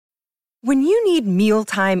When you need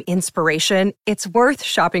mealtime inspiration, it's worth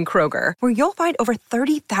shopping Kroger, where you'll find over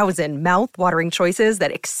 30,000 mouth-watering choices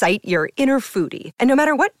that excite your inner foodie. And no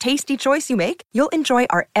matter what tasty choice you make, you'll enjoy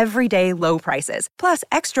our everyday low prices, plus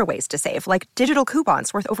extra ways to save, like digital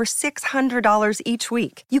coupons worth over $600 each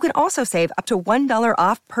week. You can also save up to $1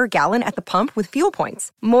 off per gallon at the pump with fuel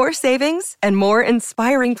points. More savings and more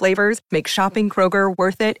inspiring flavors make shopping Kroger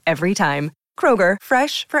worth it every time. Kroger,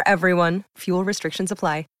 fresh for everyone. Fuel restrictions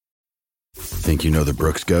apply. Think you know the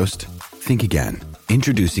Brooks Ghost? Think again.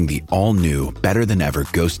 Introducing the all-new, better-than-ever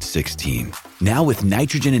Ghost 16. Now with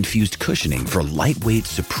nitrogen-infused cushioning for lightweight,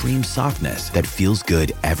 supreme softness that feels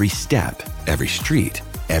good every step, every street,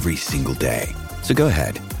 every single day. So go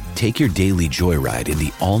ahead, take your daily joyride in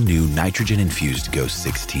the all-new nitrogen-infused Ghost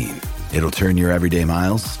 16. It'll turn your everyday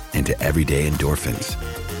miles into everyday endorphins.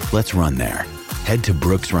 Let's run there. Head to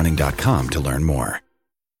brooksrunning.com to learn more.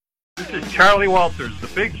 This is Charlie Walters, the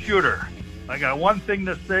big shooter. I got one thing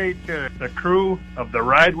to say to the crew of the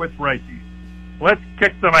Ride with Ricey. Let's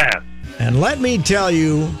kick some ass. And let me tell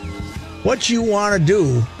you what you want to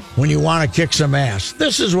do when you want to kick some ass.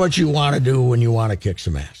 This is what you want to do when you want to kick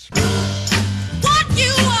some ass. What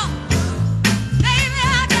you want, baby,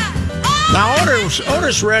 I got. Now,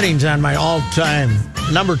 Otis Redding's on my all-time,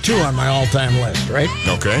 number 2 on my all-time list, right?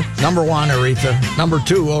 Okay. Number 1, Aretha. Number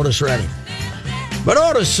 2, Otis Redding. But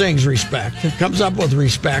Otis sings respect. It comes up with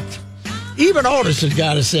respect. Even Otis has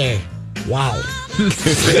got to say, wow.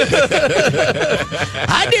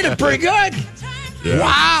 I did it pretty good. Yeah.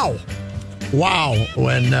 Wow. Wow.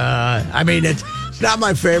 When, it's not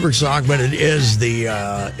my favorite song, but it is the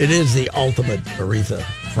ultimate Aretha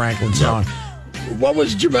Franklin song. Yeah. What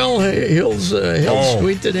was Jamel Hill's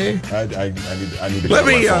tweet today? I need to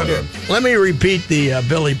let me repeat the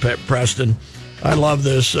Billy Preston. I love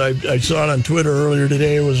this. I saw it on Twitter earlier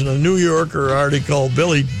today. It was in a New Yorker article.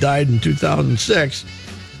 Billy died in 2006,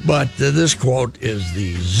 but this quote is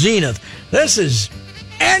the zenith. This is,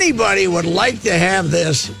 anybody would like to have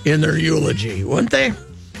this in their eulogy, wouldn't they?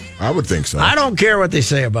 I would think so. I don't care what they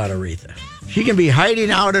say about Aretha. She can be hiding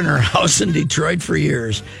out in her house in Detroit for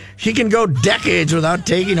years. She can go decades without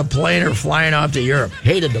taking a plane or flying off to Europe.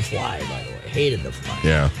 Hated to fly, by the way. Hated to fly.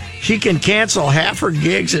 Yeah. She can cancel half her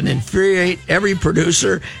gigs and infuriate every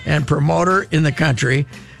producer and promoter in the country.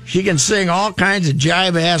 She can sing all kinds of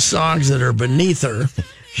jive-ass songs that are beneath her.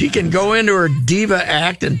 She can go into her diva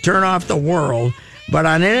act and turn off the world. But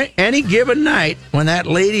on any given night, when that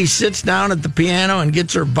lady sits down at the piano and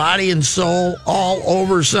gets her body and soul all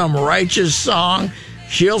over some righteous song,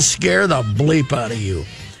 she'll scare the bleep out of you.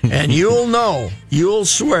 And you'll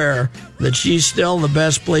swear that she's still the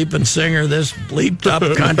best bleeping singer this bleeped up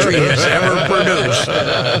country has ever produced.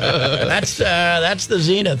 That's the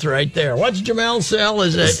zenith right there. What's Jamel Hill?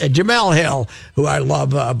 Is it Jamel Hill, who I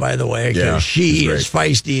love, by the way, because she is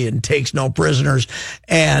feisty and takes no prisoners,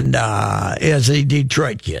 and is a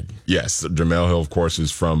Detroit kid. Yes, Jamel Hill, of course,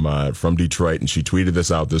 is from Detroit, and she tweeted this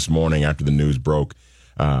out this morning after the news broke.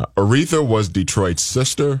 Aretha was Detroit's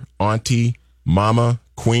sister, auntie, mama,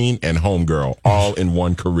 queen, and homegirl, all in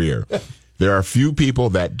one career. There are few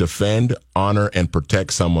people that defend, honor, and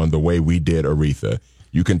protect someone the way we did Aretha.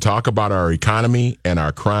 You can talk about our economy and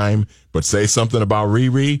our crime, but say something about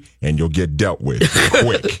Riri, and you'll get dealt with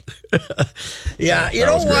quick. Yeah, you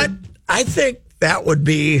know what? I think that would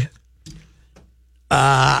be...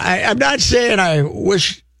 I'm not saying I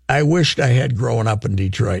wished I had grown up in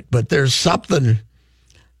Detroit, but there's something...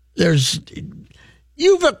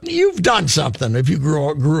 You've done something if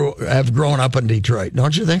you have grown up in Detroit,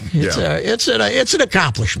 don't you think? It's an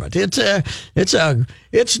accomplishment.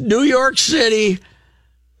 It's New York City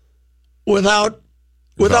without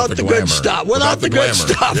the good stuff. Without the good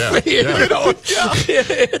stuff.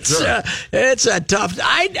 Yeah. It's a tough.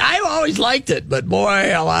 I always liked it, but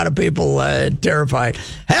boy, a lot of people terrified.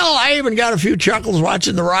 Hell, I even got a few chuckles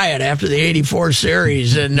watching the riot after the '84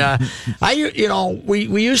 series, and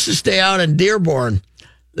we used to stay out in Dearborn.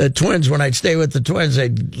 The Twins, when I'd stay with the Twins,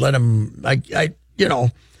 I'd let them,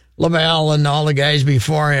 LaValle and all the guys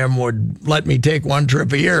before him would let me take one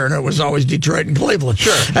trip a year, and it was always Detroit and Cleveland.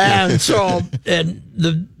 Sure. And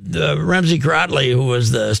the Ramsey Crotley, who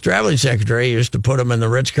was the traveling secretary, used to put them in the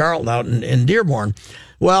Ritz-Carlton out in Dearborn.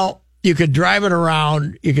 Well, you could drive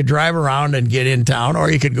around and get in town, or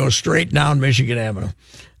you could go straight down Michigan Avenue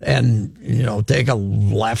and, take a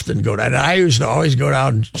left and go down. And I used to always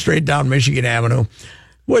go straight down Michigan Avenue,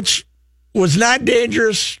 which was not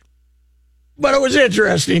dangerous, but it was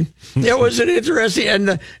interesting. It was interesting,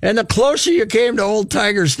 and the closer you came to Old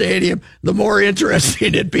Tiger Stadium, the more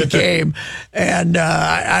interesting it became. And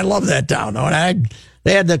I love that town, though. And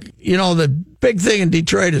They had the big thing in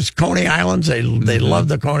Detroit is Coney Islands. They love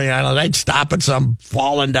the Coney Islands. I'd stop at some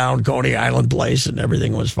fallen down Coney Island place and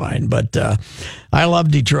everything was fine. But I love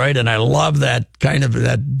Detroit, and I love that kind of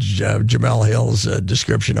Jamel Hill's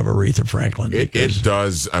description of Aretha Franklin. It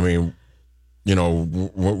does. I mean,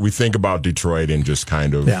 when we think about Detroit and just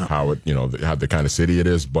kind of how it, how the kind of city it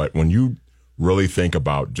is, but when you really think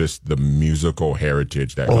about just the musical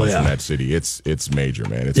heritage that comes from that city, it's major,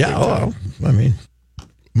 man. It's big time. I mean,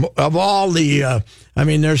 of all the,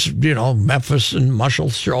 there's Memphis and Muscle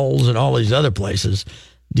Shoals and all these other places.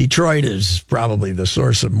 Detroit is probably the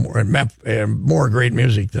source of more great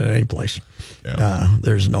music than any place. Yeah.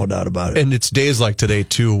 There's no doubt about it. And it's days like today,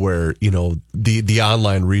 too, where, the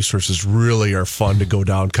online resources really are fun to go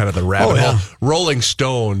down kind of the rabbit hole. Rolling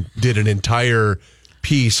Stone did an entire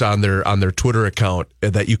piece on their Twitter account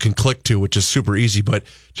that you can click to, which is super easy, but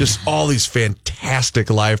just all these fantastic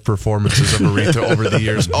live performances of Aretha over the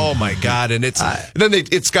years. Oh my God. And it's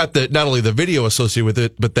got not only the video associated with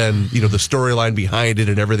it, but then the storyline behind it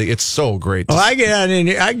and everything. It's so great. Well,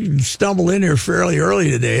 I stumbled in here fairly early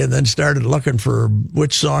today and then started looking for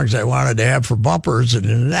which songs I wanted to have for bumpers,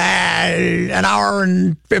 and an hour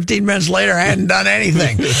and 15 minutes later I hadn't done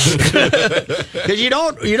anything. Because you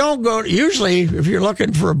don't go, usually if you're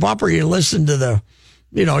looking for a bumper, you listen to the,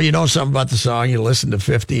 something about the song, you listen to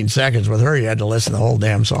 15 seconds. With her, you had to listen to the whole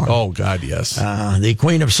damn song. Oh, God, yes. The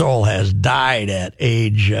Queen of Soul has died at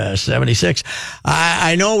age 76.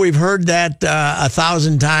 I know we've heard that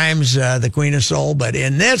 1,000 times, the Queen of Soul, but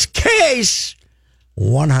in this case,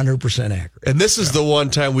 100% accurate. And this is the one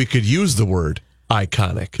time we could use the word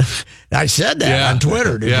iconic. I said that on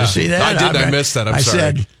Twitter. Did you see that? I did. I missed that. I'm sorry.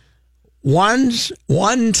 I said,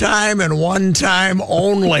 one time and one time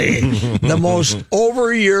only, the most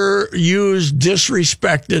overused,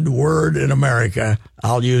 disrespected word in America.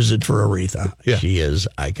 I'll use it for Aretha. Yeah. She is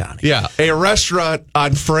iconic. Yeah, a restaurant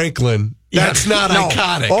on Franklin, that's not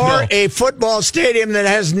iconic. Or a football stadium that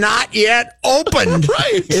has not yet opened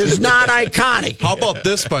is not iconic. How about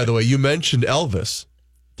this, by the way? You mentioned Elvis.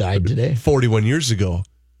 Died today. 41 years ago.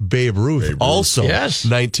 Babe Ruth, also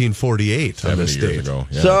 1948 on this date. Ago.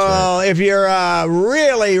 Yeah, so if you're a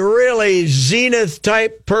really, really zenith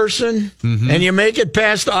type person and you make it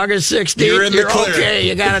past August 16th, you're okay.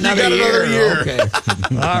 You got another year. Okay.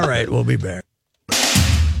 All right, we'll be back.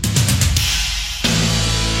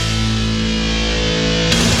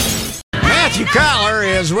 Matthew Collar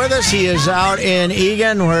is with us. He is out in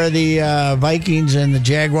Egan where the Vikings and the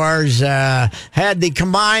Jaguars had the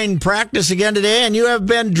combined practice again today, and you have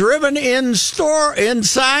been driven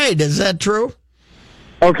inside. Is that true?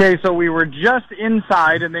 Okay, so we were just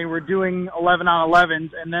inside, and they were doing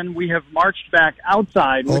 11-on-11s, and then we have marched back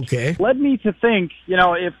outside, which led me to think,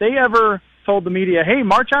 if they ever told the media, hey,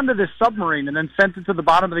 march onto this submarine, and then sent it to the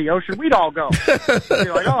bottom of the ocean, we'd all go. We'd be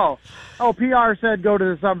like, oh, PR said go to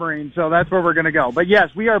the submarine, so that's where we're going to go. But yes,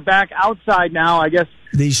 we are back outside now. I guess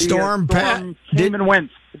the storm came and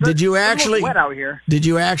went. Did you actually wet out here? Did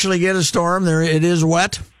you actually get a storm? There, it is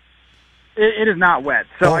wet. It is not wet,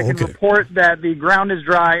 so I can report that the ground is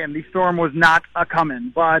dry and the storm was not a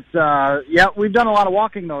coming. But we've done a lot of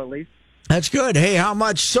walking though, at least. That's good. Hey, how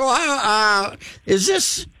much? So, is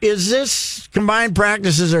this combined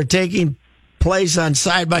practices are taking place on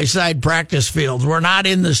side-by-side practice fields? We're not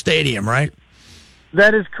in the stadium, right?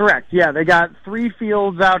 That is correct. Yeah, they got 3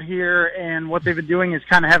 fields out here, and what they've been doing is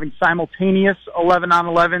kind of having simultaneous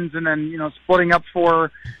 11-on-11s, and then splitting up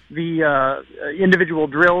for the individual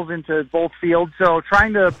drills into both fields. So,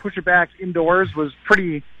 trying to push it back indoors was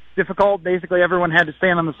pretty difficult. Basically, everyone had to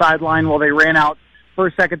stand on the sideline while they ran out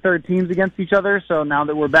first, second, third teams against each other. So now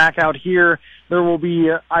that we're back out here, there will be,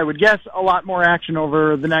 I would guess, a lot more action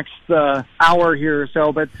over the next hour here or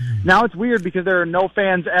so. But now it's weird because there are no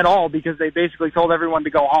fans at all because they basically told everyone to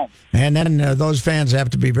go home. And then those fans have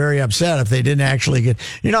to be very upset if they didn't actually get,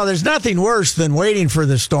 there's nothing worse than waiting for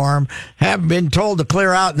the storm, having been told to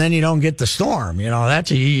clear out, and then you don't get the storm.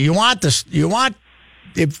 That's you want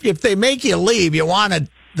if they make you leave, you want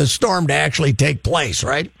the storm to actually take place,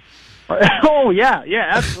 right? Oh yeah,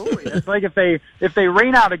 absolutely. It's like if they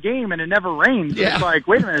rain out a game and it never rains, it's like,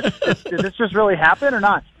 wait a minute, did this just really happen or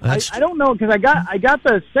not? I don't know, because I got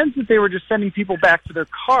the sense that they were just sending people back to their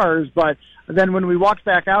cars, but then when we walked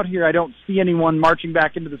back out here, I don't see anyone marching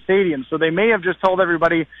back into the stadium. So they may have just told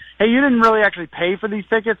everybody, hey, you didn't really actually pay for these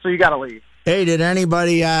tickets, so you got to leave. Hey, did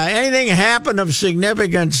anybody, anything happen of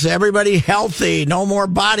significance? Everybody healthy? No more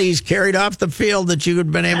bodies carried off the field that you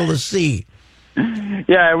had been able to see?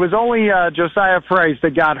 Yeah, it was only Josiah Price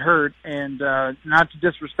that got hurt, and not to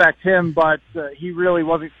disrespect him, but he really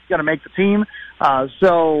wasn't going to make the team.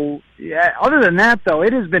 So other than that, though,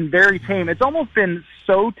 it has been very tame. It's almost been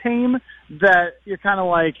so tame that you're kind of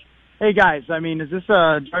like, hey, guys, I mean, is this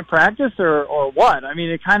a joint practice or what? I mean,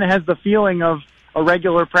 it kind of has the feeling of a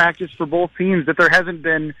regular practice for both teams, that there hasn't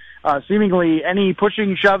been seemingly any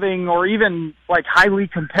pushing, shoving, or even like highly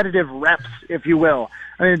competitive reps, if you will.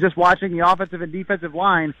 I mean, just watching the offensive and defensive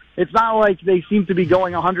line, it's not like they seem to be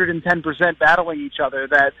going 110% battling each other,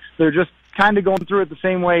 that they're just kind of going through it the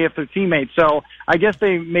same way if they're teammates. So I guess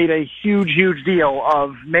they made a huge deal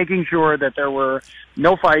of making sure that there were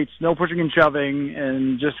no fights, no pushing and shoving,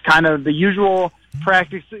 and just kind of the usual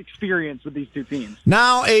practice experience with these two teams.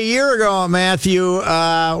 Now, a year ago, Matthew,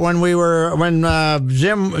 when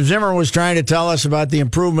Zimmer was trying to tell us about the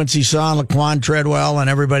improvements he saw in Laquan Treadwell and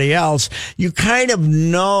everybody else, you kind of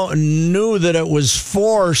knew that it was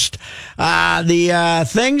forced. The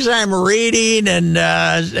things I'm reading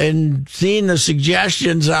and seeing, the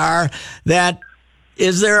suggestions are that,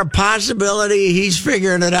 is there a possibility he's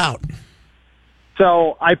figuring it out?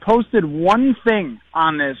 So I posted one thing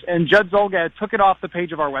on this, and Judd Zolgad took it off the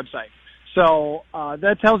page of our website. So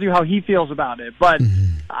that tells you how he feels about it. But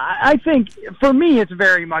I think, for me, it's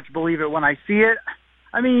very much believe it when I see it.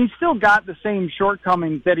 I mean, he's still got the same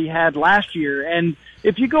shortcomings that he had last year. And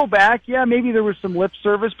if you go back, yeah, maybe there was some lip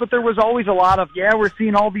service, but there was always a lot of, yeah, we're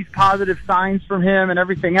seeing all these positive signs from him and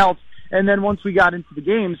everything else. And then once we got into the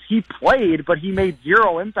games, he played, but he made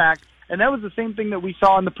zero impact. And that was the same thing that we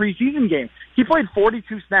saw in the preseason game. He played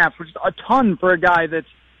 42 snaps, which is a ton for a guy that's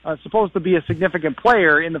supposed to be a significant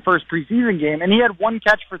player in the first preseason game. And he had one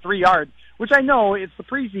catch for 3 yards, which I know it's the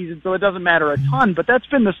preseason, so it doesn't matter a ton. But that's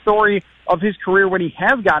been the story of his career when he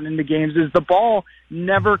has gotten into games, is the ball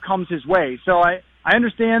never comes his way. So I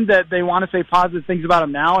understand that they want to say positive things about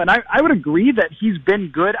him now, and I would agree that he's been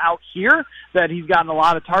good out here, that he's gotten a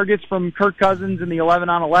lot of targets from Kirk Cousins in the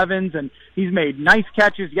 11-on-11s, and he's made nice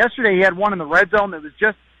catches. Yesterday he had one in the red zone that was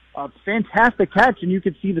just a fantastic catch, and you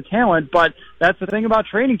could see the talent. But that's the thing about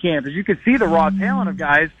training camp, is you could see the raw talent of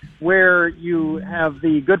guys, where you have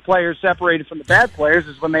the good players separated from the bad players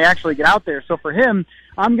is when they actually get out there. So for him,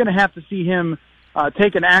 I'm going to have to see him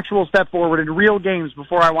take an actual step forward in real games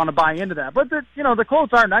before I want to buy into that. But the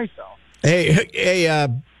quotes are nice, though.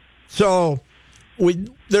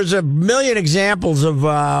 There's a million examples of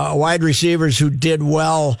wide receivers who did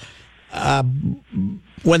well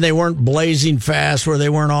when they weren't blazing fast, where they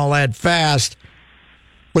weren't all that fast.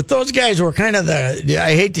 But those guys were kind of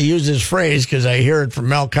I hate to use this phrase because I hear it from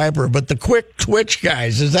Mel Kiper, but the quick twitch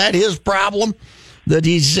guys. Is that his problem? That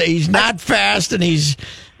he's not fast and he's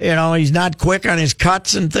not quick on his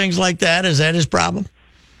cuts and things like that? Is that his problem?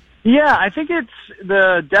 Yeah, I think it's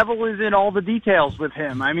the devil is in all the details with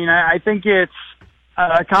him. I mean, I think it's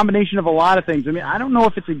a combination of a lot of things. I mean, I don't know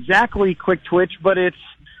if it's exactly quick twitch, but it's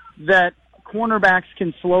that cornerbacks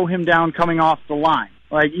can slow him down coming off the line.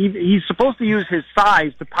 Like, he's supposed to use his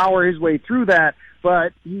size to power his way through that,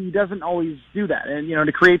 but he doesn't always do that. And,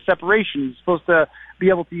 to create separation, he's supposed to be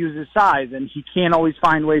able to use his size, and he can't always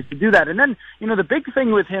find ways to do that. And then, the big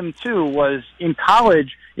thing with him, too, was in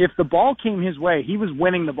college, if the ball came his way, he was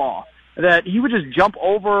winning the ball. That he would just jump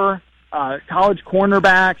over college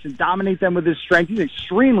cornerbacks and dominate them with his strength. He's an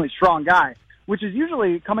extremely strong guy, which is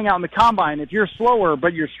usually coming out in the combine. If you're slower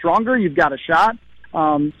but you're stronger, you've got a shot.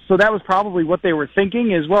 So that was probably what they were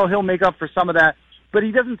thinking, is, well, he'll make up for some of that. But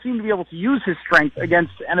he doesn't seem to be able to use his strength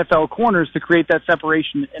against NFL corners to create that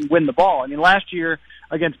separation and win the ball. I mean, last year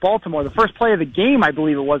against Baltimore, the first play of the game, I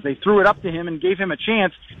believe it was, they threw it up to him and gave him a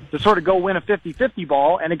chance to sort of go win a 50-50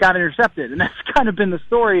 ball, and it got intercepted. And that's kind of been the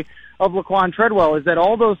story of Laquan Treadwell, is that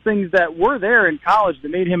all those things that were there in college that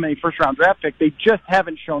made him a first-round draft pick, they just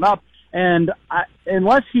haven't shown up. And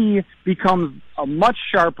unless he becomes a much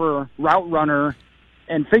sharper route runner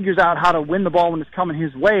and figures out how to win the ball when it's coming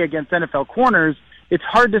his way against NFL corners, it's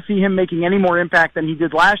hard to see him making any more impact than he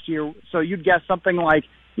did last year. So you'd guess something like,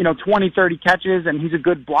 20, 30 catches, and he's a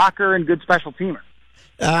good blocker and good special teamer.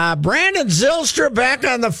 Brandon Zylstra back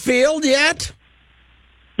on the field yet?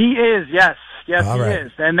 He is, yes. Yes, All he right.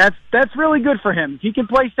 is. And that's really good for him. He can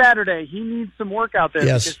play Saturday. He needs some work out there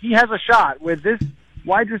because he has a shot. With this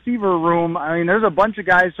wide receiver room, I mean, there's a bunch of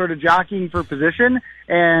guys sort of jockeying for position,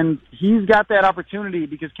 and he's got that opportunity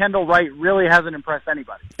because Kendall Wright really hasn't impressed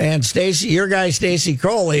anybody. And your guy Stacy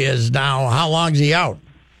Coley is now, how long is he out?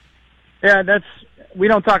 Yeah, we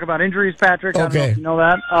don't talk about injuries, Patrick. I don't know if you know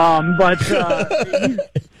that.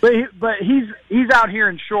 But he's out here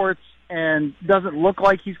in shorts, and doesn't look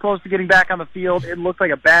like he's close to getting back on the field. It looked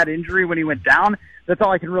like a bad injury when he went down. That's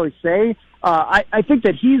all I can really say. I think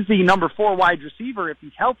that he's the number 4 wide receiver if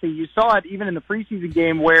he's healthy. You saw it even in the preseason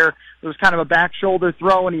game where there was kind of a back shoulder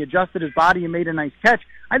throw and he adjusted his body and made a nice catch.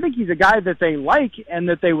 I think he's a guy that they like and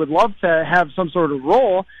that they would love to have some sort of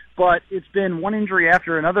role, but it's been one injury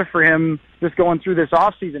after another for him just going through this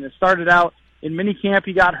offseason. It started out in minicamp,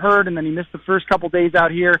 he got hurt, and then he missed the first couple days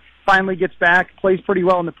out here, finally gets back, plays pretty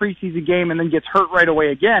well in the preseason game, and then gets hurt right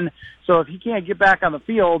away again. So if he can't get back on the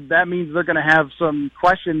field, that means they're going to have some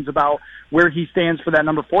questions about where he stands for that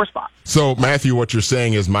number 4 spot. So, Matthew, what you're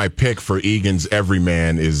saying is my pick for Egan's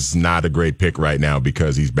everyman is not a great pick right now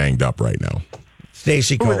because he's banged up right now.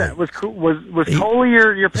 Stacey Coley. Was Coley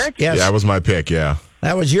your pick? Yes. Yeah, that was my pick, yeah.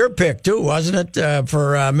 That was your pick, too, wasn't it,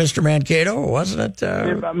 for Mr. Mankato? Wasn't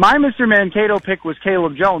it? My Mr. Mankato pick was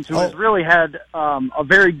Caleb Jones, who has really had a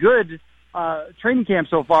very good training camp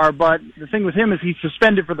so far, but the thing with him is he's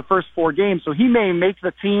suspended for the first 4 games, so he may make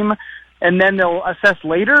the team, and then they'll assess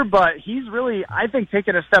later, but he's really, I think,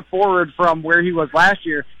 taken a step forward from where he was last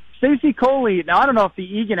year. Stacey Coley, now I don't know if the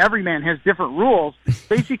Egan Everyman has different rules.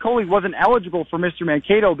 Stacey Coley wasn't eligible for Mr.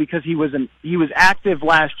 Mankato because he was active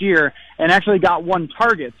last year and actually got 1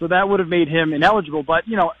 target, so that would have made him ineligible. But,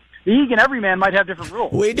 the Egan Everyman might have different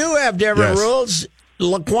rules. We do have different rules.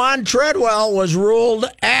 Laquan Treadwell was ruled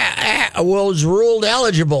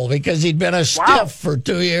eligible because he'd been a stiff for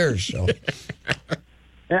 2 years. So.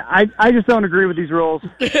 I just don't agree with these rules.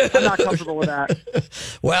 I'm not comfortable with that.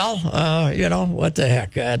 Well, what the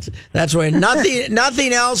heck? That's why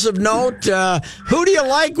nothing else of note. Who do you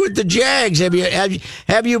like with the Jags?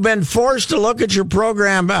 Have you been forced to look at your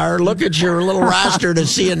program or look at your little roster to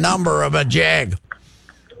see a number of a Jag?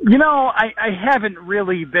 I haven't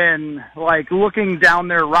really been looking down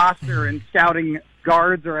their roster and scouting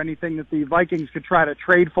guards or anything that the Vikings could try to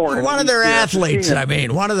trade for. One of their athletes,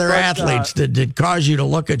 did cause you to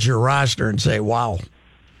look at your roster and say, wow.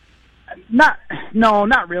 Not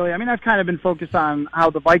really. I mean, I've kind of been focused on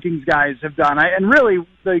how the Vikings guys have done. And really,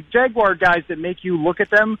 the Jaguar guys that make you look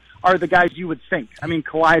at them are the guys you would think. I mean,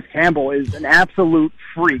 Calais Campbell is an absolute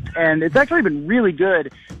freak. And it's actually been really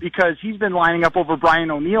good because he's been lining up over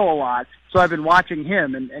Brian O'Neill a lot. So I've been watching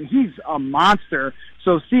him, and he's a monster.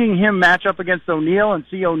 So seeing him match up against O'Neill and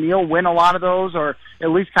see O'Neill win a lot of those or at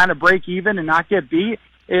least kind of break even and not get beat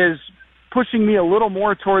is pushing me a little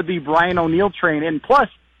more toward the Brian O'Neill train. And plus,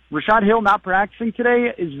 Rashad Hill not practicing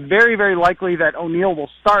today is very, very likely that O'Neill will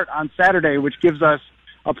start on Saturday, which gives us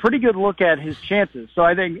a pretty good look at his chances. So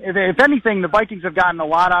I think, if anything, the Vikings have gotten a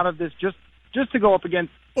lot out of this just to go up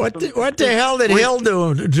against... What the hell did Hill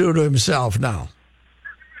do to himself now?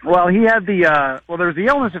 Well, he had there was the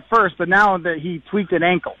illness at first, but now that he tweaked an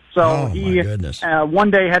ankle. So he one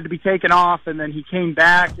day had to be taken off, and then he came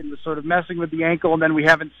back and was sort of messing with the ankle, and then we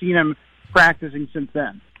haven't seen him practicing since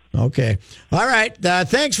then. Okay. All right.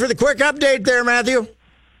 Thanks for the quick update there, Matthew.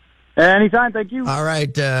 Anytime. Thank you. All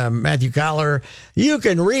right. Matthew Collar, you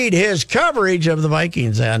can read his coverage of the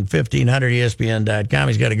Vikings on 1500ESPN.com.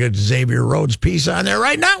 He's got a good Xavier Rhodes piece on there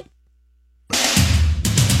right now.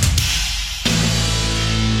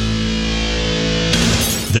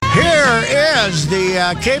 Here is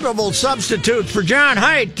the capable substitute for John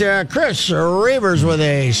Haidt, Chris Reavers, with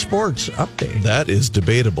a sports update. That is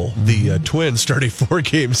debatable. The Twins start a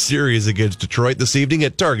 4-game series against Detroit this evening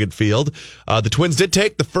at Target Field. The Twins did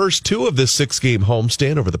take the first 2 of this 6-game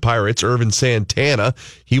homestand over the Pirates. Irvin Santana,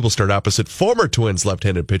 he will start opposite former Twins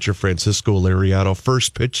left-handed pitcher Francisco Liriano.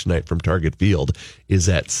 First pitch tonight from Target Field is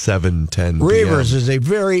at 7:10 Reavers is a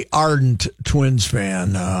very ardent Twins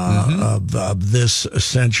fan of this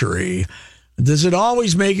century. Does it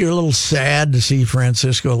always make you a little sad to see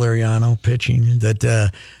Francisco Liriano pitching?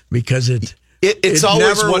 Because it's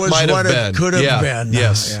always what might have been. It could have been.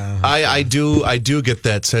 Yes, yeah. I do get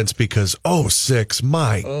that sense because 06,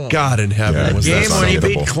 my God in heaven, was that game when he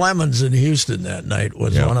beat Clemens in Houston that night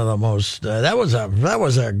was one of the most. That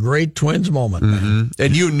was a great Twins moment. Mm-hmm.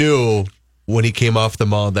 And you knew. When he came off the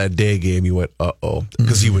mound that day game, you went, uh-oh,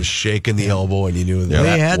 because he was shaking the elbow, and you knew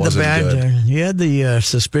that wasn't good. He had the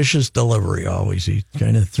suspicious delivery always. He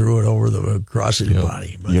kind of threw it over across his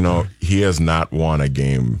body. But, he has not won a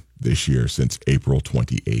game this year since April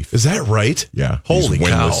 28th. Is that right? Yeah. Holy he's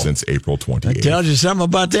cow. winless since April 28th. That tells you something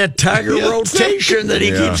about that Tiger rotation that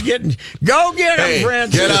he keeps getting. Go get him,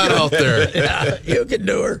 Francis. Get out there. You can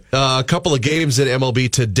do her. A couple of games in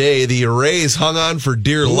MLB today. The Rays hung on for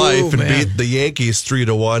dear life and beat the Yankees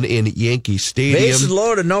 3-1 in Yankee Stadium. Bases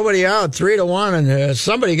loaded, nobody out, 3-1, and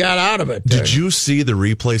somebody got out of it. Did you see the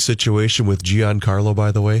replay situation with Giancarlo,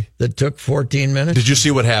 by the way? That took 14 minutes? Did you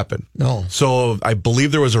see what happened? No. So I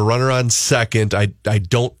believe there was a runner on second. I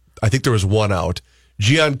think there was one out.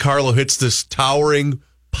 Giancarlo hits this towering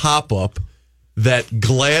pop-up that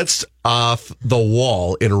glanced off the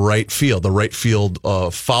wall in right field, the right field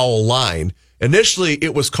foul line. Initially,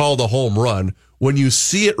 it was called a home run. When you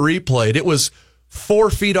see it replayed, it was 4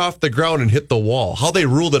 feet off the ground and hit the wall. How they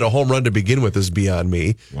ruled it a home run to begin with is beyond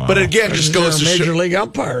me. Wow. But again, just goes to Major League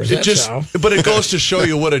umpires. But it goes to show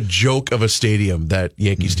you what a joke of a stadium that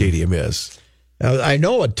Yankee Stadium is. I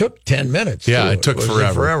know it took 10 minutes. Yeah, too. it took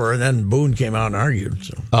forever. And then Boone came out and argued.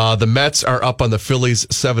 So. The Mets are up on the Phillies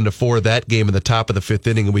 7-4. That game in the top of the 5th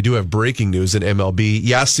inning. And we do have breaking news in MLB.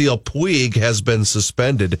 Yasiel Puig has been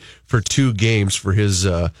suspended for 2 games for his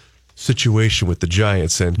situation with the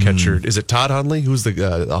Giants and catcher. Is it Todd Hundley? Who's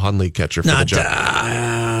the Hundley catcher for the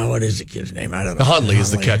Giants? What is the kid's name? I don't know. Hundley is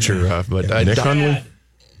the catcher. Nick Hundley?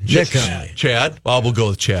 Nick Hundley. Chad? Well, we'll go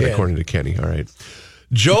with Chad. According to Kenny. All right.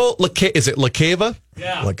 Joe is it LaCava?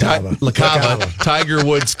 Yeah. LaCava, Tiger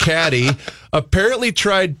Woods' caddy, apparently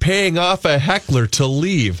tried paying off a heckler to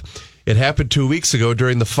leave. It happened 2 weeks ago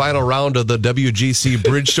during the final round of the WGC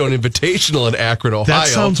Bridgestone Invitational in Akron, Ohio. That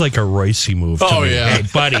sounds like a Roycey move to me. Yeah. Hey,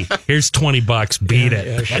 buddy, here's $20. Beat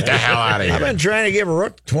it. Get the hell out of here. I've been trying to give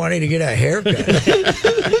Rook 20 to get a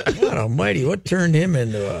haircut. God almighty, what turned him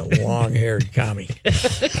into a long-haired commie?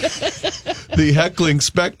 The heckling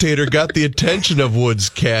spectator got the attention of Woods'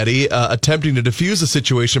 caddy. Attempting to defuse the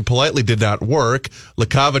situation politely did not work.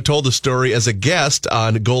 LaCava told the story as a guest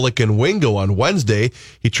on Golic and Wingo on Wednesday.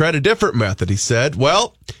 He tried a different method. He said,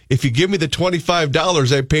 well, if you give me the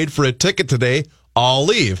 $25 I paid for a ticket today, I'll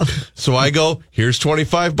leave. So I go, here's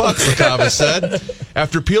 $25, LaCava said.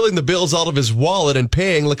 After peeling the bills out of his wallet and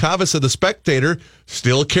paying, LaCava said the spectator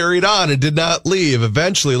still carried on and did not leave.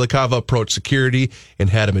 Eventually, LaCava approached security and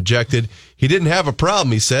had him ejected. He didn't have a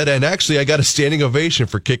problem, he said, and actually I got a standing ovation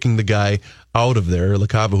for kicking the guy out of there.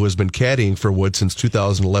 LaCava, who has been caddying for Wood since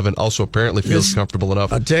 2011, also apparently feels comfortable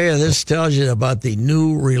enough. I'll tell you, this tells you about the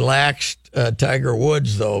new relaxed Tiger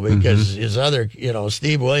Woods, though, because his other,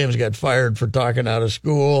 Steve Williams got fired for talking out of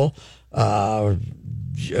school. So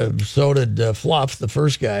did Fluff, the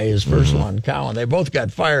first guy, his first one, Cowan. They both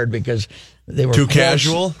got fired because they were too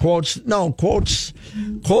casual. Quotes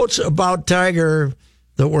about Tiger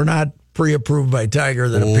that were not pre-approved by Tiger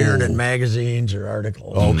that appeared in magazines or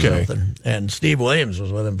articles. Okay. Or something. And Steve Williams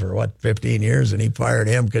was with him for 15 years, and he fired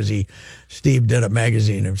him because Steve did a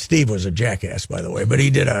magazine. And Steve was a jackass, by the way, but he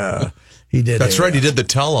did. That's right. He did the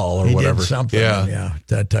tell-all or whatever. Did something. Yeah.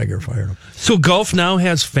 That Tiger fired him. So golf now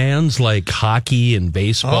has fans like hockey and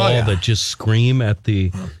baseball that just scream at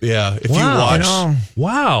the. Yeah. If you watch.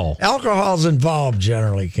 Wow. Alcohol's involved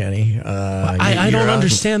generally, Kenny. I don't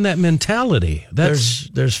understand that mentality. There's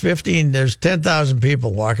 10,000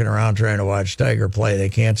 people walking around trying to watch Tiger play. They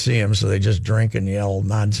can't see him, so they just drink and yell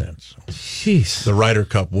nonsense. Jeez. The Ryder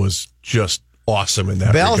Cup was just awesome in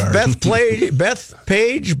that regard. Beth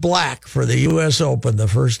Page Black for the U.S. Open the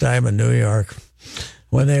first time in New York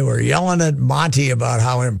when they were yelling at Monty about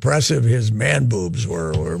how impressive his man boobs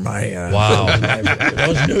were my wow.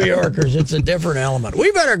 Those New Yorkers. It's a different element.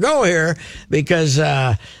 We better go here because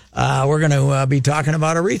we're going to be talking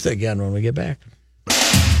about Aretha again when we get back.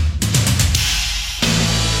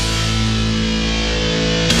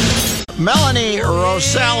 Melanie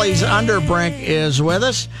Rosales Underbrink is with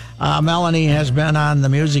us. Melanie has been on the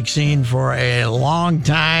music scene for a long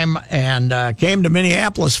time and came to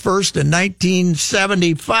Minneapolis first in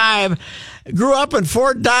 1975. Grew up in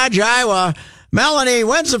Fort Dodge, Iowa. Melanie,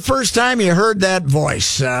 when's the first time you heard that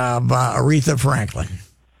voice of Aretha Franklin?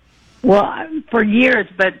 Well, for years,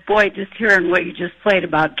 but boy, just hearing what you just played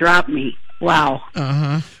about Drop Me. Wow.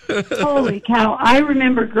 Uh-huh. Holy cow. I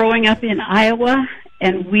remember growing up in Iowa,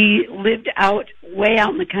 and we lived way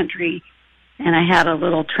out in the country, and I had a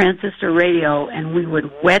little transistor radio, and we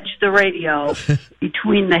would wedge the radio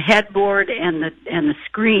between the headboard and the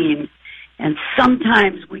screen, and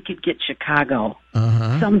sometimes we could get Chicago.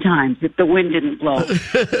 Uh-huh. Sometimes, if the wind didn't blow.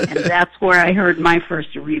 And that's where I heard my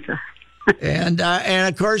first Aretha. And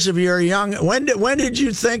of course, if you're young, when did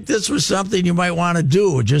you think this was something you might want to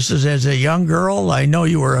do? Just as a young girl, I know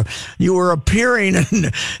you were appearing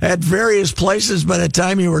at various places by the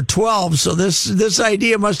time you were 12. So this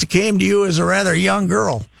idea must have came to you as a rather young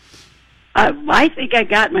girl. I think I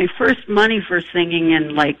got my first money for singing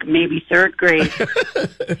in maybe third grade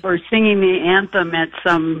for singing the anthem at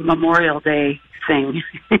some Memorial Day thing.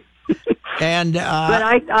 And but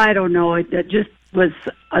I don't know. It just was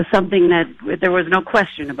something that there was no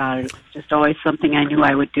question about it. It was just always something I knew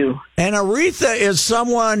I would do. And Aretha is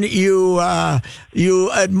someone you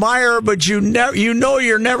admire, but you know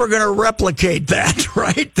you're never going to replicate that,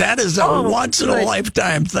 right? That is a once in a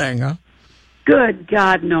lifetime thing, huh? Good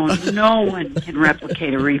God, no one can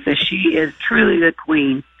replicate Aretha. She is truly the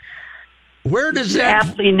queen. Where does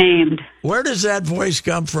aptly named? Where does that voice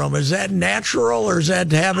come from? Is that natural, or is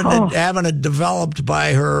that having it developed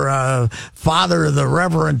by her father, the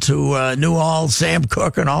Reverend, who knew all Sam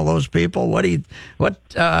Cooke and all those people? Probably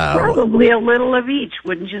a little of each,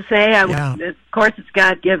 wouldn't you say? Yeah. Of course, it's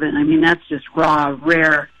God given. I mean, that's just raw,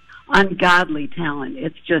 rare, ungodly talent.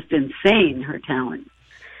 It's just insane, her talent.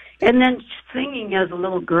 And then singing as a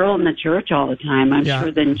little girl in the church all the time. I'm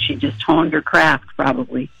sure then she just honed her craft,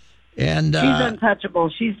 probably. And she's untouchable.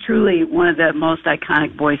 She's truly one of the most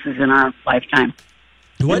iconic voices in our lifetime.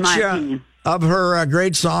 Which of her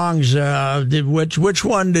great songs, which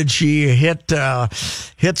one did she hit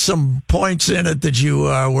some points in it that you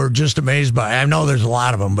were just amazed by? I know there's a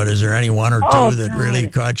lot of them, but is there any one or two that really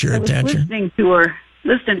caught your attention?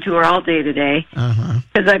 Listening to her all day today.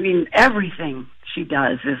 Because I mean, everything she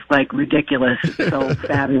does is like ridiculous. It's so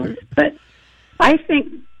fabulous. But I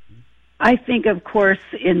think, of course,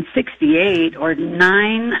 in 68 or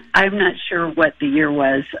 9, I'm not sure what the year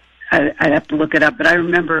was. I'd have to look it up, but I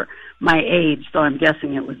remember my age, so I'm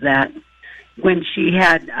guessing it was that, when she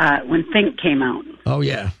had, when Think came out. Oh,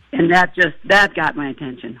 yeah. And that got my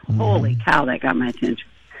attention. Holy cow, that got my attention.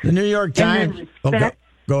 The New York Times.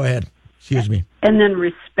 Go ahead. Excuse me. And then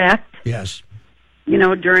Respect. Yes. You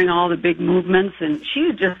know, during all the big movements, and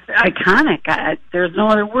she's just iconic. There's no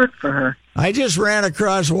other word for her. I just ran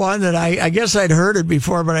across one that I guess I'd heard it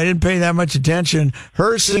before, but I didn't pay that much attention.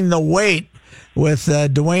 Her singing The Weight with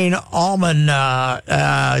Dwayne Allman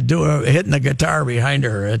hitting the guitar behind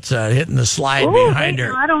her. It's hitting the slide behind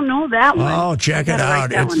her. I don't know that one. Oh, check it out.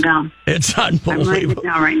 Write that one down. It's unbelievable. I'm writing it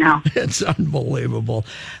down right now. It's unbelievable.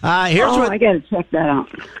 I got to check that out.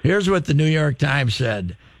 Here's what the New York Times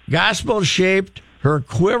said. Gospel-shaped, her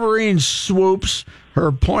quivering swoops,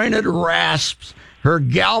 her pointed rasps, her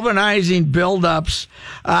galvanizing build-ups.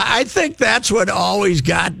 I think that's what always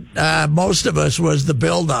got most of us was the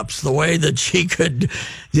build-ups, the way that she could.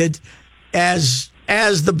 As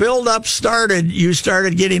the build-up started, you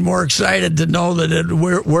started getting more excited to know that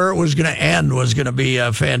where it was going to end was going to be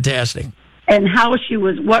fantastic. And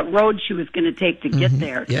what road she was going to take to get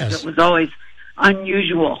there. Yes. It was always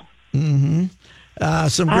unusual. Mm-hmm.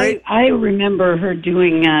 Some great. I remember her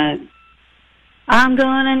doing I'm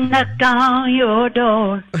gonna knock on your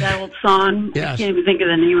door. That old song. Yes. I can't even think of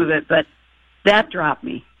the name of it, but that dropped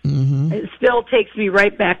me. Mm-hmm. It still takes me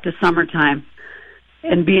right back to summertime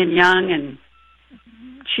and being young, and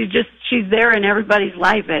she's there in everybody's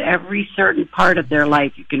life at every certain part of their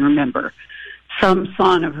life. You can remember some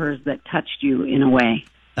song of hers that touched you in a way.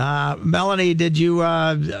 Melanie, did you?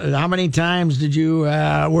 How many times did you?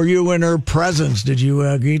 Were you in her presence? Did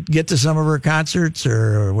you get to some of her concerts,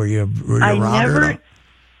 or were you around her?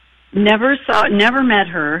 Never met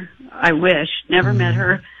her. I wish never met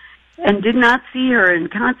her, and did not see her in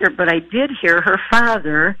concert. But I did hear her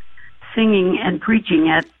father singing and preaching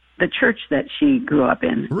at the church that she grew up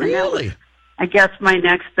in. Really? I guess my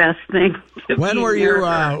next best thing. When were you?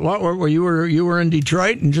 What were you? You were in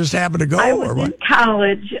Detroit and just happened to go, I was or what? in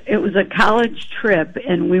college. It was a college trip,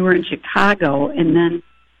 and we were in Chicago. And then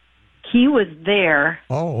he was there.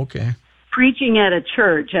 Oh, okay. Preaching at a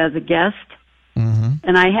church as a guest,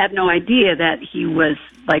 and I had no idea that he was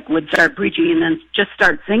would start preaching and then just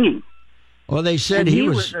start singing. Well, they said he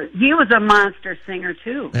was a monster singer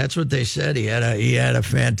too. That's what they said. He had a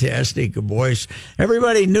fantastic voice.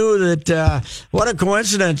 Everybody knew that. What a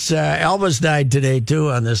coincidence! Elvis died today too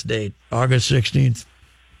on this date, August 16th.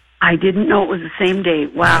 I didn't know it was the same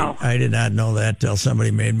date. Wow! I did not know that till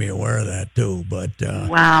somebody made me aware of that too. But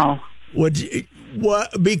wow!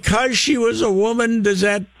 Because she was a woman, does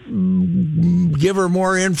that give her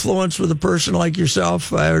more influence with a person like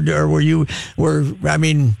yourself, or I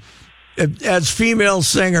mean? As female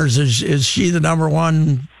singers, is she the number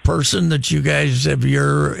one person that you guys of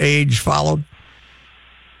your age followed?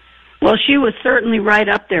 Well, she was certainly right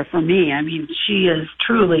up there for me. I mean, she is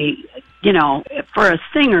truly, for a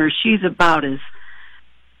singer, she's about as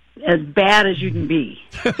bad as you can be.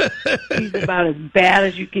 She's about as bad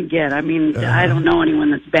as you can get. I mean, I don't know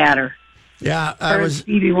anyone that's badder. Yeah,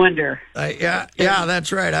 Stevie Wonder. Yeah,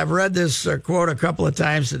 that's right. I've read this quote a couple of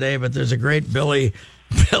times today, but there's a great Billy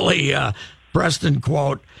Preston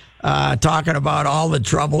quote. talking about all the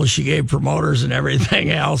trouble she gave promoters and everything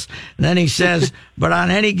else. And then he says, but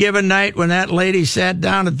on any given night when that lady sat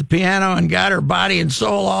down at the piano and got her body and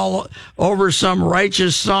soul all over some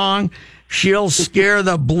righteous song, she'll scare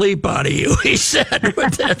the bleep out of you, he said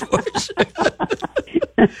with that voice.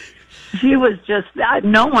 She was just,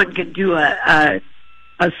 no one could do a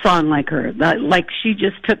song like her. Like, she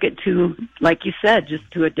just took it to, like you said, just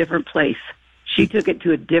to a different place. She took it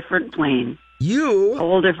to a different plane. A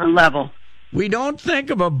whole different level. We don't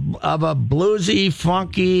think of a bluesy,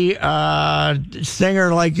 funky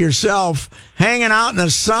singer like yourself hanging out in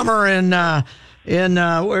the summer in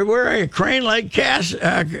where are you? Crane Lake,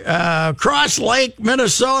 Cross Lake,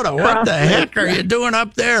 Minnesota. What the heck are you doing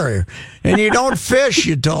up there? And you don't fish,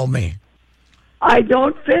 you told me. I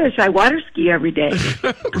don't fish. I water ski every day.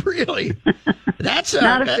 Really? That's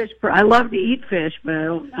not a fish. I love to eat fish, but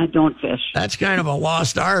I don't fish. That's kind of a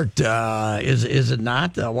lost art, is it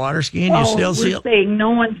not? Water skiing. You still see? We're saying no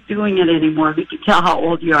one's doing it anymore. We can tell how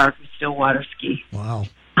old you are if you still water ski. Wow.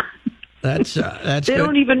 That's they good.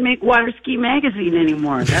 don't even make Water Ski magazine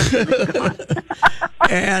anymore. That's gone.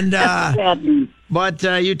 And bad news. But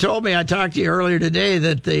you told me, I talked to you earlier today,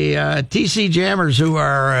 that the TC Jammers, who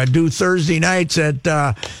are do Thursday nights at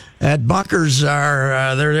Bunkers,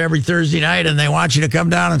 are they're every Thursday night, and they want you to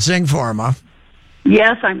come down and sing for them, huh?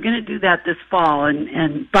 Yes, I'm going to do that this fall.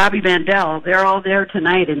 And Bobby Mandel, they're all there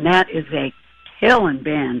tonight, and that is a killing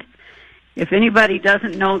band. If anybody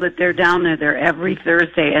doesn't know that they're down there, they're every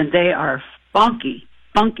Thursday, and they are funky,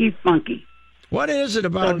 funky, funky. What is it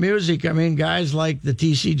about music? I mean, guys like the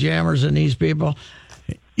TC Jammers and these people,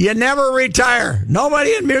 you never retire.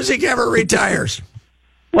 Nobody in music ever retires.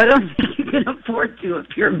 Well, I don't think you can afford to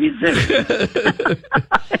if you're a musician.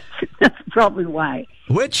 That's probably why.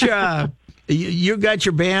 Which, you got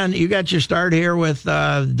your band, you got your start here with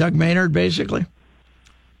Doug Maynard, basically?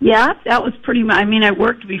 Yeah, that was pretty much. I mean, I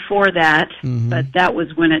worked before that, but that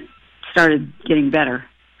was when it started getting better.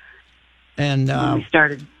 And when we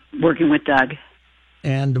started working with Doug.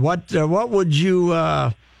 And what would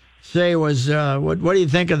you say was what do you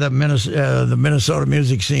think of the Minnesota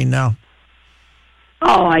music scene now?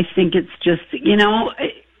 Oh, I think it's just,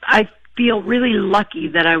 I feel really lucky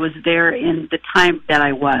that I was there in the time that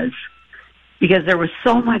I was. Because there was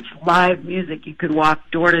so much live music. You could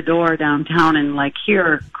walk door to door downtown and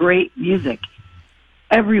hear great music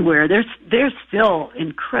everywhere. There's still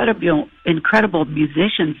incredible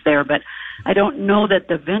musicians there, but I don't know that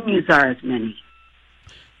the venues are as many.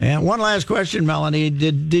 And one last question, Melanie.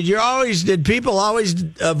 Did people always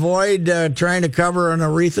avoid trying to cover an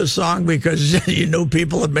Aretha song because you knew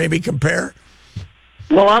people would maybe compare?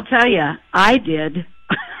 Well, I'll tell you, I did.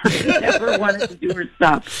 I never wanted to do her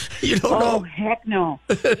stuff. You don't know? Oh, heck no.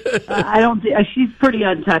 I don't. She's pretty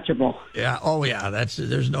untouchable. Yeah. Oh, yeah.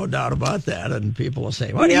 There's no doubt about that. And people will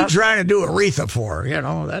say, "What are you trying to do Aretha for?"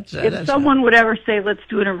 If someone would ever say, "Let's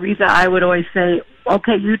do an Aretha," I would always say,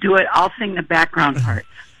 "Okay, you do it. I'll sing the background part."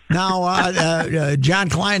 Now, John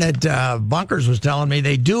Klein at Bunkers was telling me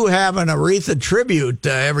they do have an Aretha tribute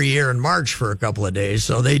every year in March for a couple of days.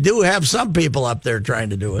 So they do have some people up there trying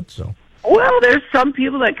to do it. So. Well, there's some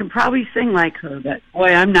people that can probably sing like her, but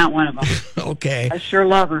boy, I'm not one of them. Okay. I sure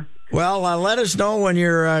love her. Well, let us know when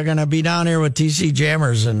you're going to be down here with TC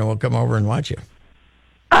Jammers, and we'll come over and watch you.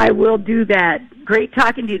 I will do that. Great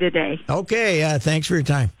talking to you today. Okay. Thanks for your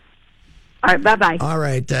time. All right. Bye-bye. All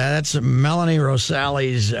right. That's Melanie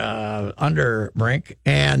Rosali's Underbrink,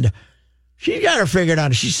 and she got her figured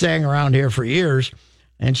out. She sang around here for years,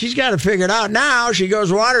 and she's got it figured out now. She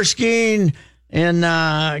goes water skiing in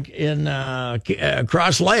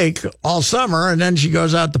Cross Lake all summer, and then she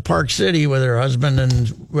goes out to Park City with her husband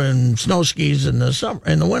and snow skis in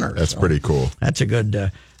the winter. That's pretty cool. That's a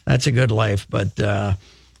good life. But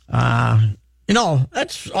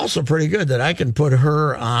that's also pretty good that I can put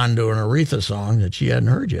her on to an Aretha song that she hadn't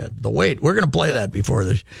heard yet. The Wait. We're going to play that before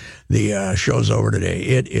the show's over today.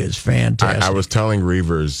 It is fantastic. I was telling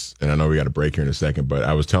Reavers, and I know we got a break here in a second, but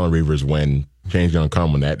I was telling Reavers when Change Gonna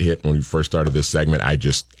Come, when that hit, when we first started this segment, I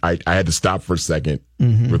had to stop for a second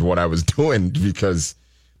with what I was doing because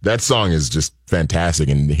that song is just fantastic,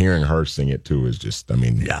 and hearing her sing it too is just,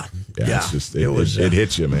 it's just, it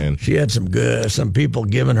hits you, man. She had some people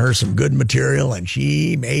giving her some good material, and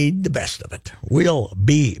she made the best of it. We'll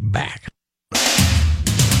be back.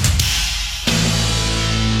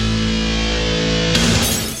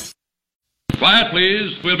 Quiet,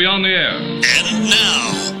 please. We'll be on the air. And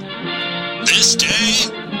now, this day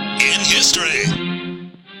in history.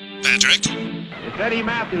 Patrick? It's Eddie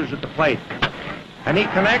Matthews at the plate. And he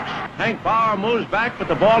connects. Hank Bauer moves back, but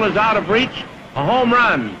the ball is out of reach. A home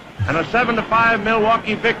run. and a 7-5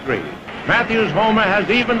 Milwaukee victory. Matthews' homer has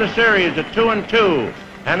evened the series at 2-2,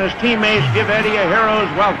 and his teammates give Eddie a hero's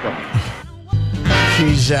welcome.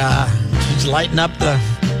 She's lighting up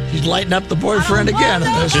the boyfriend again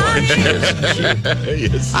in this one.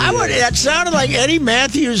 Yes, that sounded like Eddie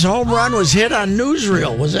Matthews' home run was hit on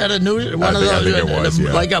newsreel. Was that one of those? I think it was,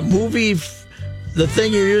 yeah. Like a movie. The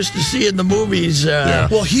thing you used to see in the movies.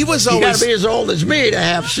 Well, he was always. You got to be as old as me to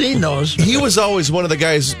have seen those. He was always one of the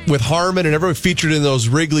guys with Harmon and everyone featured in those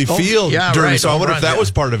Wrigley Field. Yeah, during, right. So I wonder if that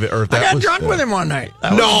was part of it, or if that I got was. drunk with him one night.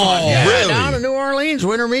 No, really? Down in New Orleans,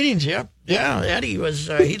 winter meetings. Yep. Yeah, Eddie was.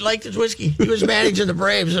 He liked his whiskey. He was managing the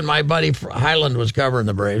Braves, and my buddy Highland was covering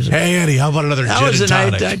the Braves. Hey, Eddie, how about another that gin was and the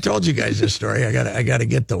tonic? night I told you guys this story. I got to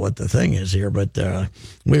get to what the thing is here, but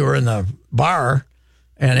we were in the bar.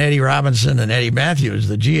 And Eddie Robinson and Eddie Matthews,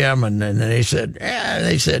 the GM, and they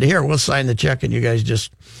said, here, we'll sign the check, and you guys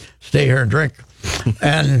just stay here and drink.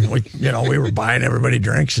 And we were buying everybody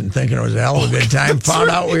drinks and thinking it was a hell of a good time.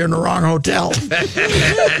 Found out we were in the wrong hotel.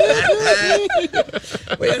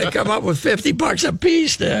 We had to come up with $50 a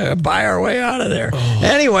piece to buy our way out of there.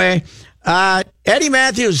 Anyway, Eddie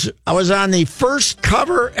Matthews was on the first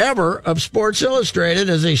cover ever of Sports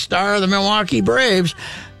Illustrated as a star of the Milwaukee Braves.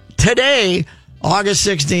 Today, August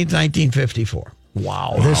 16th, 1954.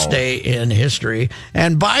 Wow. This day in history.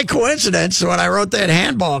 And by coincidence, when I wrote that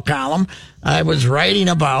handball column, I was writing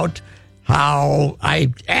about how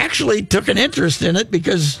I actually took an interest in it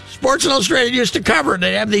because Sports Illustrated used to cover it.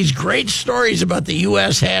 They have these great stories about the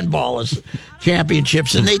U.S. handball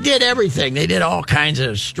championships, and they did everything. They did all kinds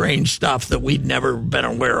of strange stuff that we'd never been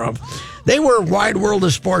aware of. They were Wide World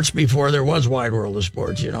of Sports before there was Wide World of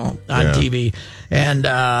Sports, on TV. And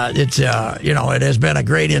it's, it has been a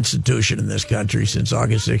great institution in this country since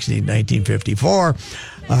August 16, 1954.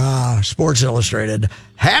 Sports Illustrated.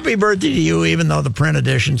 Happy birthday to you, even though the print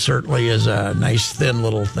edition certainly is a nice, thin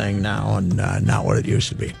little thing now and not what it used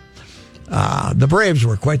to be. The Braves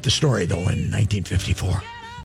were quite the story, though, in 1954.